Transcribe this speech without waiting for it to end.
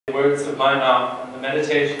The words of my mouth and the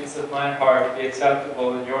meditations of my heart be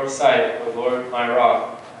acceptable in your sight, O Lord, my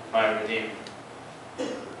rock and my redeemer.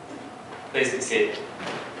 Please be seated.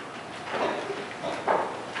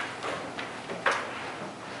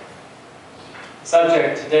 The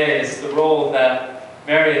subject today is the role that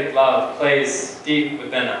married love plays deep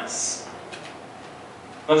within us.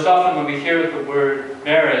 Most often when we hear the word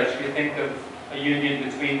marriage, we think of a union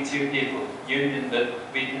between two people, a union that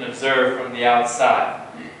we can observe from the outside.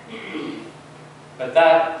 But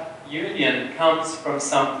that union comes from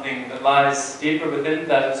something that lies deeper within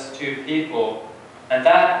those two people, and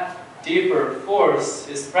that deeper force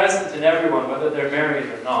is present in everyone, whether they're married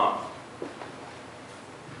or not.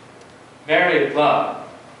 Married love,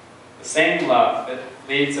 the same love that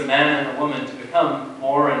leads a man and a woman to become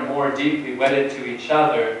more and more deeply wedded to each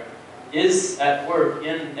other, is at work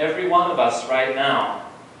in every one of us right now,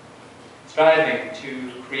 striving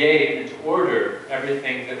to create and to order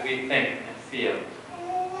everything that we think and feel.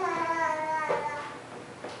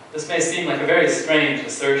 This may seem like a very strange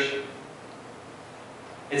assertion.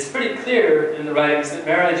 It's pretty clear in the writings that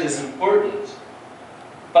marriage is important,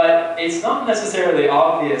 but it's not necessarily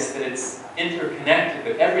obvious that it's interconnected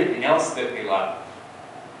with everything else that we love.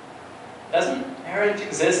 Doesn't marriage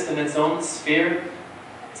exist in its own sphere,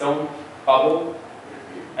 its own bubble?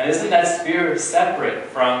 And isn't that sphere separate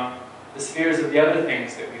from the spheres of the other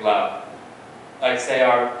things that we love? Like, say,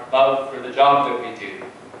 our love for the job that we do,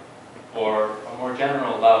 or a more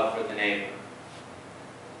general love for the neighbor.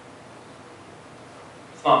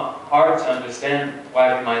 It's not hard to understand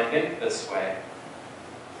why we might think this way.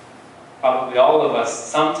 Probably all of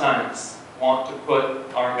us sometimes want to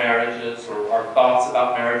put our marriages, or our thoughts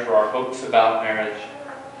about marriage, or our hopes about marriage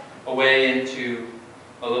away into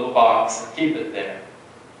a little box and keep it there.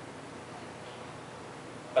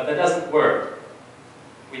 But that doesn't work.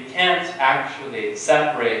 We can't actually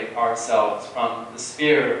separate ourselves from the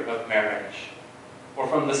sphere of marriage, or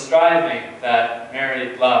from the striving that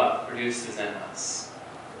married love produces in us.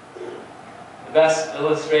 The best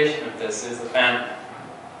illustration of this is the family.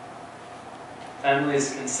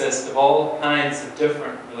 Families consist of all kinds of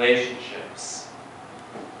different relationships.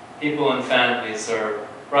 People in families are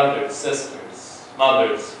brothers, sisters,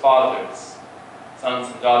 mothers, fathers, sons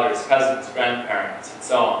and daughters, cousins, grandparents, and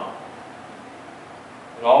so on.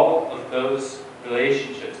 But all of those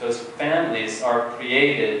relationships, those families, are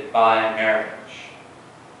created by marriage.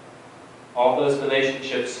 All those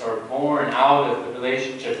relationships are born out of the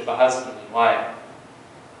relationship of a husband and wife.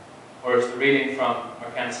 Or as the reading from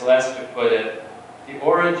Arcana Celestia put it, the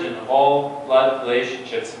origin of all blood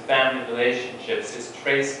relationships and family relationships is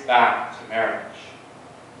traced back to marriage.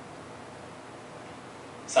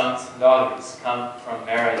 Sons and daughters come from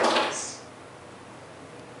marriages.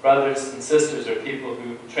 Brothers and sisters are people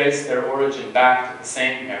who trace their origin back to the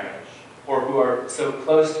same marriage, or who are so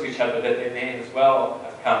close to each other that they may as well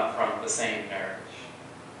have come from the same marriage.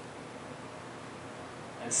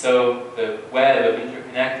 And so the web of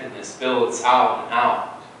interconnectedness builds out and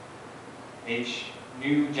out. Each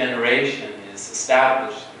new generation is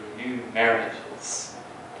established through new marriages.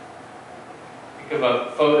 Think of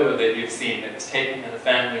a photo that you've seen that was taken at a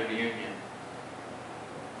family reunion.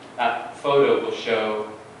 That photo will show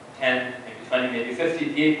 10, maybe 20, maybe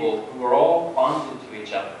 50 people who are all bonded to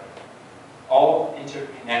each other, all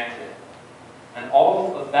interconnected. And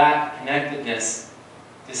all of that connectedness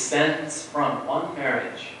descends from one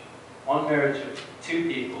marriage of two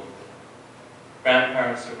people,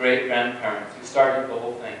 grandparents or great-grandparents who started the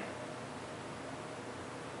whole thing.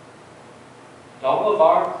 And all of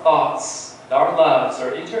our thoughts and our loves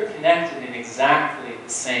are interconnected in exactly the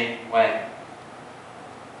same way.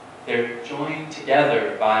 They're joined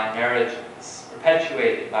together by marriages,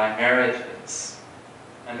 perpetuated by marriages,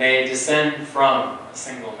 and they descend from a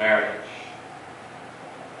single marriage.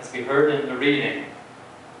 As we heard in the reading,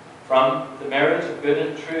 from the marriage of good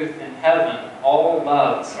and truth in heaven, all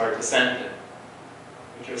loves are descended,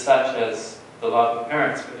 which are such as the love of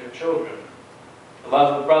parents for their children, the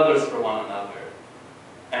love of brothers for one another,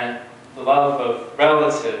 and the love of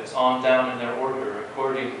relatives on down in their order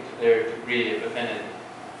according to their degree of affinity.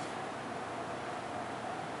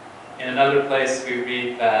 In another place we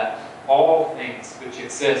read that all things which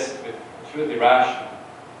exist with a truly rational,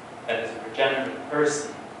 that is a regenerate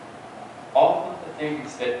person, all of the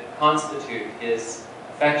things that constitute his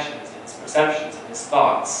affections and his perceptions and his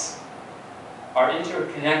thoughts are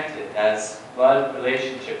interconnected as blood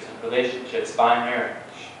relationships and relationships by marriage.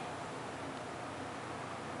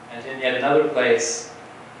 And in yet another place,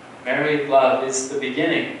 married love is the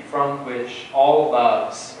beginning from which all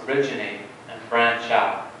loves originate and branch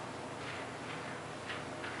out.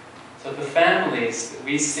 So the families that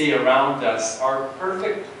we see around us are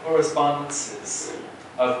perfect correspondences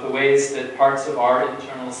of the ways that parts of our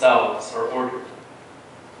internal selves are ordered.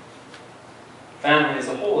 Family as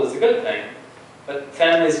a whole is a good thing, but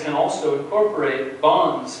families can also incorporate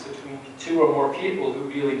bonds between two or more people who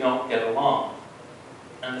really don't get along.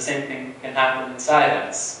 And the same thing can happen inside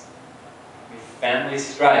us. We have family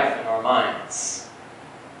strife in our minds.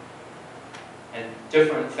 And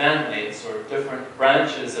different families or different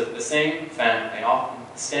branches of the same family often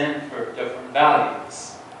stand for different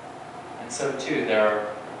values. And so too, there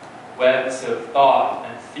are webs of thought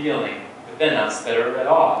and feeling within us that are at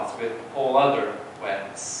odds with whole other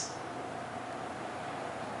webs.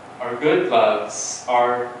 Our good loves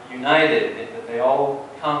are united in that they all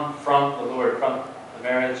come from the Lord, from the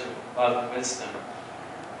marriage of love and wisdom.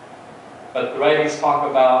 But the writings talk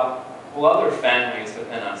about whole other families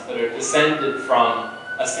within us that are descended from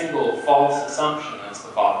a single false assumption as the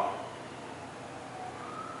father.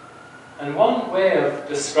 And one way of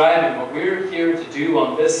describing what we're here to do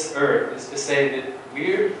on this earth is to say that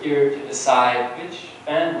we're here to decide which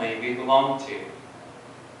family we belong to.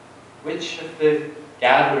 Which of the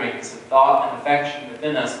gatherings of thought and affection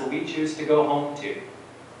within us will we choose to go home to?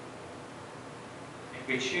 If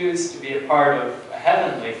we choose to be a part of a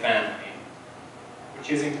heavenly family, we're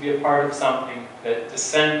choosing to be a part of something that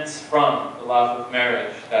descends from the love of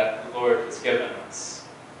marriage that the Lord has given us.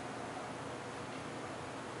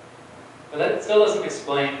 But that still doesn't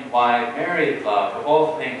explain why married love, of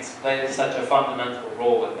all things, plays such a fundamental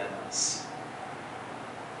role within us.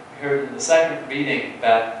 We heard in the second reading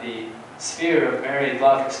that the sphere of married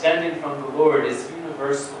love extending from the Lord is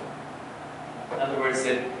universal. In other words,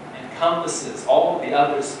 it encompasses all of the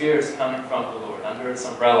other spheres coming from the Lord under its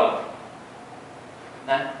umbrella. And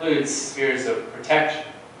that includes spheres of protection,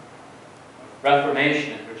 of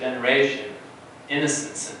reformation and regeneration,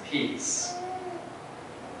 innocence and peace.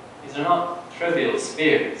 These are not trivial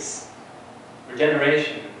spheres.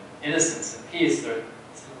 Regeneration, innocence, and peace are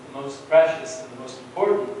some of the most precious and the most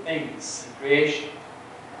important things in creation.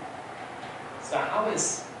 So how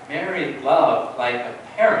is married love like a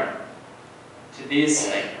parent to these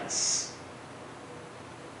things?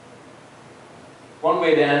 One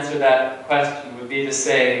way to answer that question would be to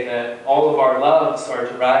say that all of our loves are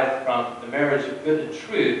derived from the marriage of good and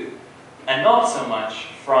truth, and not so much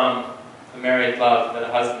from the married love that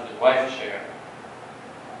a husband and wife share.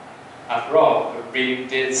 After all, the reading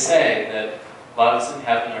did say that loves in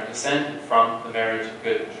heaven are descended from the marriage of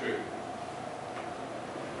good and truth.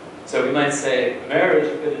 So we might say the marriage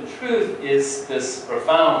of good and truth is this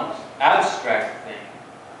profound, abstract thing.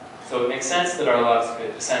 So it makes sense that our loves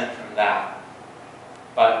could descend from that.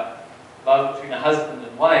 But love between a husband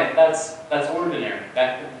and wife, that's ordinary.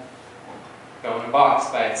 That can go in a box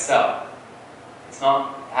by itself. It's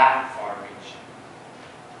not that far-reaching.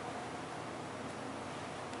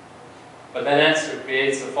 But that answer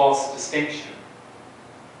creates a false distinction.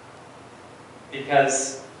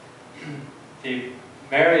 Because the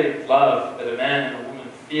married love that a man and a woman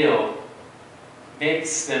feel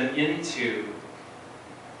makes them into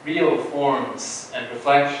real forms and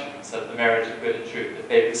reflections of the marriage of good and truth, if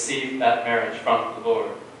they receive that marriage from the Lord.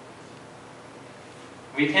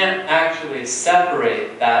 We can't actually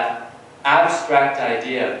separate that abstract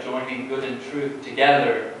idea of joining good and truth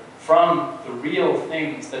together from the real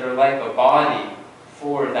things that are like a body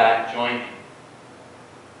for that joining.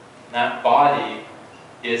 And that body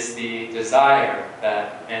is the desire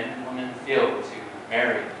that men and women feel to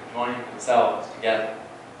marry, to join themselves together.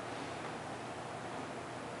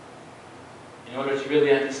 In order to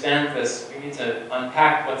really understand this, we need to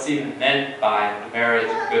unpack what's even meant by the marriage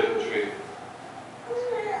of good and truth.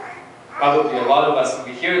 Probably a lot of us,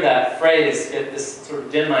 when we hear that phrase, get this sort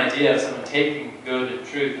of dim idea of someone taking good and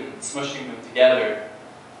truth and smushing them together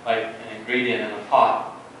like an ingredient in a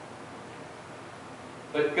pot.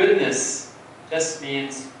 But goodness just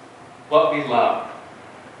means what we love,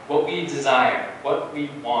 what we desire, what we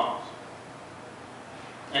want.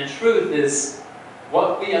 And truth is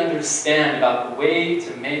what we understand about the way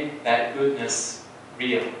to make that goodness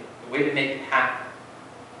real, the way to make it happen.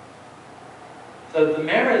 So the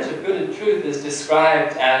marriage of good and truth is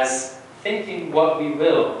described as thinking what we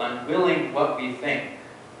will and willing what we think.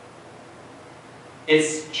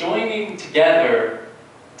 It's joining together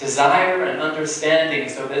desire and understanding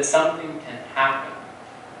so that something can happen.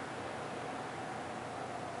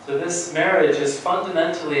 So this marriage is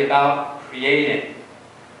fundamentally about creating.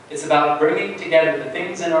 It's about bringing together the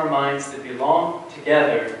things in our minds that belong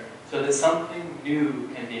together so that something new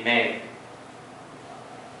can be made.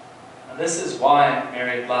 And this is why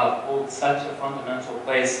married love holds such a fundamental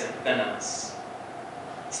place within us.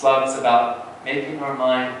 This love is about making our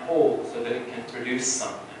mind whole so that it can produce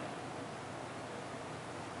something.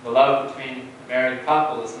 The love between a married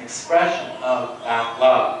couple is an expression of that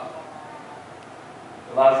love.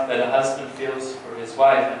 The love that a husband feels for his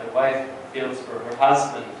wife and a wife feels for her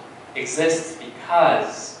husband exists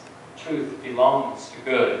because truth belongs to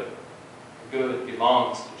good. Good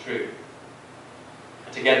belongs to truth.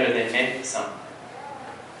 And together they make something.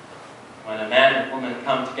 When a man and woman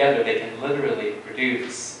come together, they can literally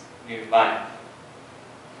produce new life.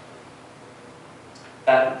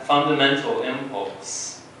 That fundamental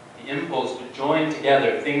impulse, the impulse to join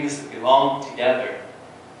together things that belong together,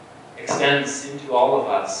 extends into all of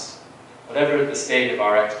us, whatever the state of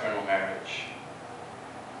our external marriage.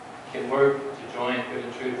 We can work to join good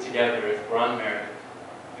and truth together if we're unmarried,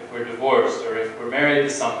 if we're divorced, or if we're married to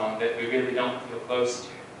someone that we really don't feel close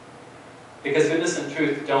to. Because goodness and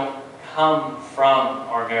truth don't come from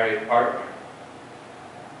our married partner.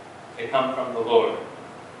 They come from the Lord.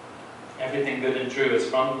 Everything good and true is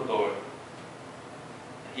from the Lord.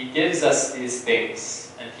 He gives us these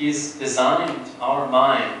things, and He's designed our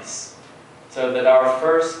minds so that our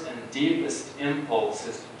first and deepest impulse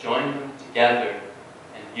is to join them together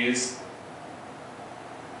and use them.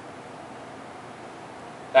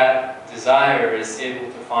 That desire is able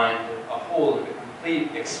to find a whole and a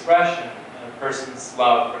complete expression in a person's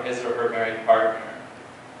love for his or her married partner.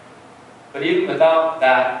 But even without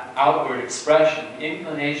that outward expression, the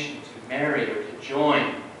inclination to marry or to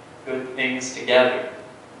join good things together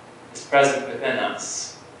is present within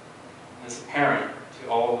us and is apparent to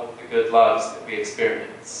all of the good loves that we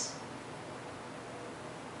experience.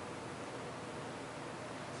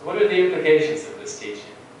 So what are the implications of this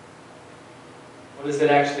teaching? What does it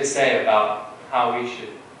actually say about how we should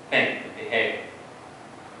think and behave?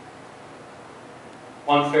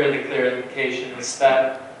 One fairly clear implication is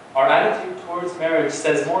that our attitude towards marriage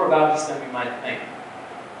says more about us than we might think.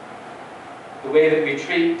 The way that we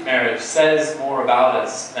treat marriage says more about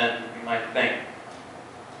us than we might think.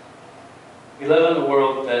 We live in a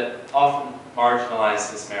world that often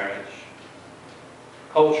marginalizes marriage.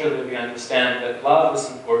 Culturally, we understand that love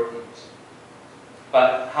is important,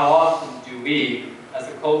 but how often do we, as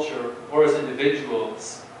a culture or as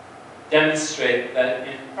individuals, demonstrate that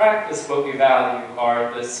in practice what we value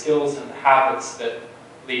are the skills and the habits that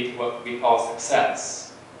lead to what we call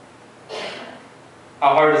success?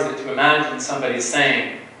 How hard is it to imagine somebody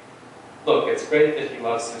saying, look, it's great that he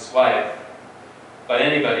loves his wife, but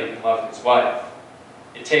anybody can love his wife.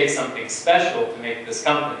 It takes something special to make this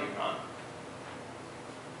company run.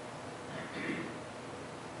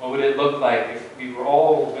 What would it look like if we were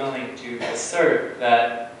all willing to assert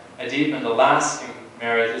that a deep and a lasting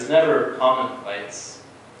marriage is never commonplace,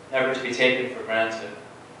 never to be taken for granted,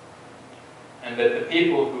 and that the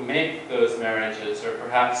people who make those marriages are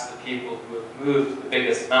perhaps the people who have moved the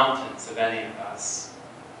biggest mountains of any of us?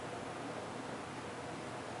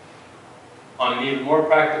 On an even more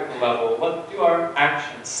practical level, what do our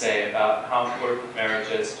actions say about how important marriage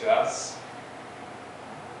is to us?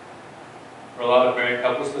 For a lot of married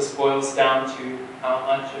couples, this boils down to how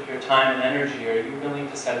much of your time and energy are you willing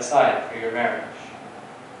to set aside for your marriage.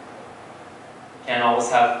 We can't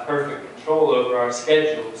always have perfect control over our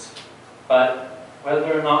schedules, but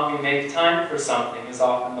whether or not we make time for something is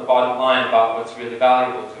often the bottom line about what's really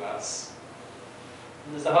valuable to us.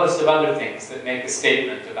 And there's a host of other things that make a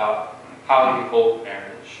statement about how we hold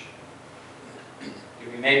marriage.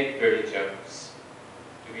 Do we make dirty jokes?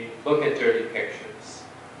 Do we look at dirty pictures?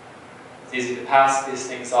 It's easy to pass these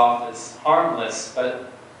things off as harmless,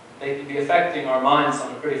 but they can be affecting our minds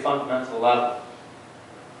on a pretty fundamental level.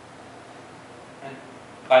 And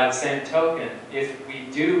by the same token, if we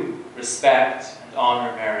do respect and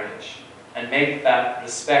honor marriage, and make that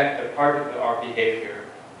respect a part of our behavior,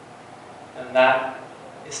 then that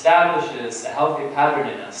establishes a healthy pattern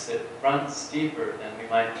in us that runs deeper than we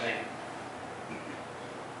might think.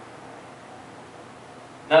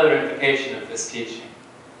 Another implication of this teaching,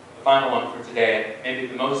 the final one for today, maybe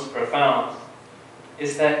the most profound,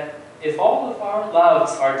 is that if all of our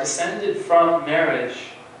loves are descended from marriage,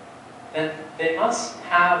 then they must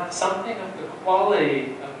have something of the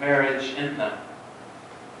quality of marriage in them.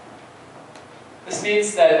 This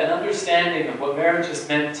means that an understanding of what marriage is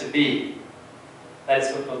meant to be, that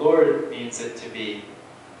is what the Lord means it to be,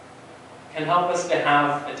 can help us to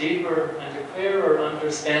have a deeper and a clearer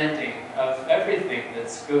understanding of everything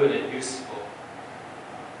that's good and useful.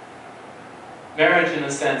 Marriage, in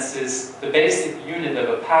a sense, is the basic unit of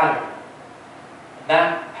a pattern. And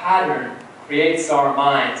that pattern creates our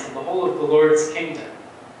minds and the whole of the Lord's kingdom.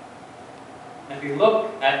 And if we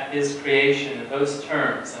look at His creation in those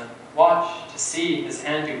terms, and watch to see His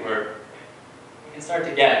handiwork, we can start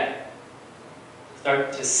to get it.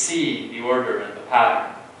 Start to see the order and the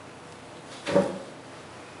pattern.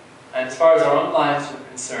 And as far as our own lives are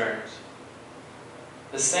concerned,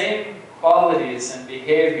 the same qualities and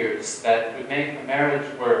behaviors that would make a marriage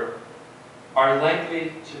work are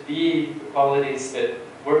likely to be the qualities that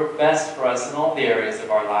work best for us in all the areas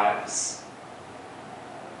of our lives.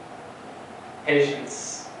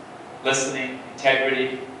 Patience, listening,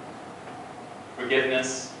 integrity,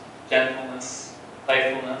 forgiveness, gentleness,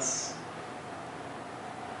 playfulness.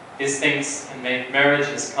 These things can make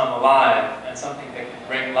marriages come alive, and something that can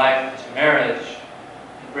bring life to marriage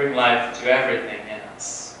can bring life to everything in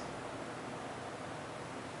us.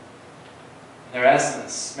 In their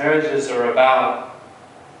essence, marriages are about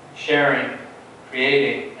sharing,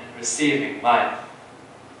 creating, and receiving life.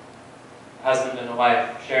 A husband and a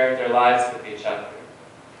wife share their lives with each other.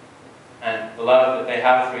 And the love that they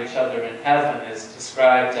have for each other in heaven is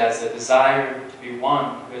described as a desire to be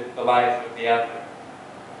one with the life of the other.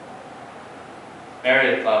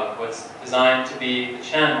 Married love was designed to be the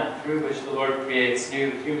channel through which the Lord creates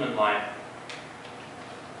new human life.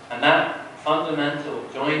 And that fundamental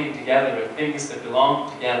joining together of things that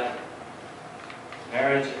belong together,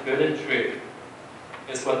 marriage of good and true,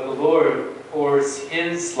 is what the Lord pours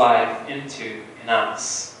His life into in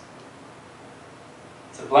us.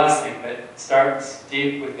 It's a blessing that starts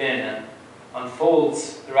deep within and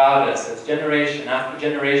unfolds throughout us as generation after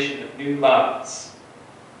generation of new loves.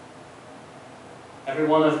 Every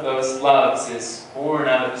one of those loves is born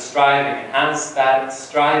out of striving and has that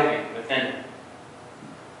striving within it.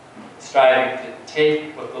 Striving to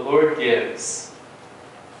take what the Lord gives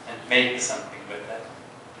and make something with it.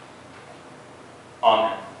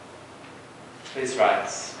 Amen. Please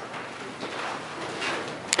rise.